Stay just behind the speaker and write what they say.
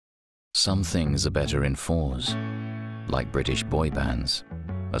Some things are better in fours, like British boy bands,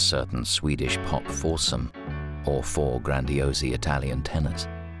 a certain Swedish pop foursome, or four grandiose Italian tenors.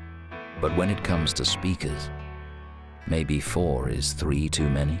 But when it comes to speakers, maybe four is three too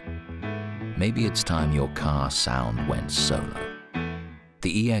many. Maybe it's time your car sound went solo.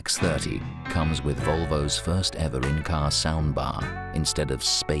 The EX30 comes with Volvo's first ever in-car soundbar instead of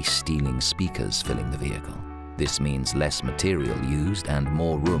space-stealing speakers filling the vehicle. This means less material used and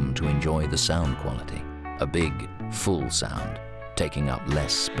more room to enjoy the sound quality. A big, full sound, taking up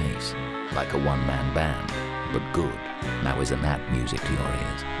less space, like a one-man band, but good. Now isn't that music to your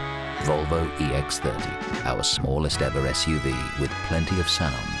ears? Volvo EX30, our smallest ever SUV with plenty of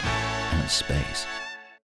sound and space.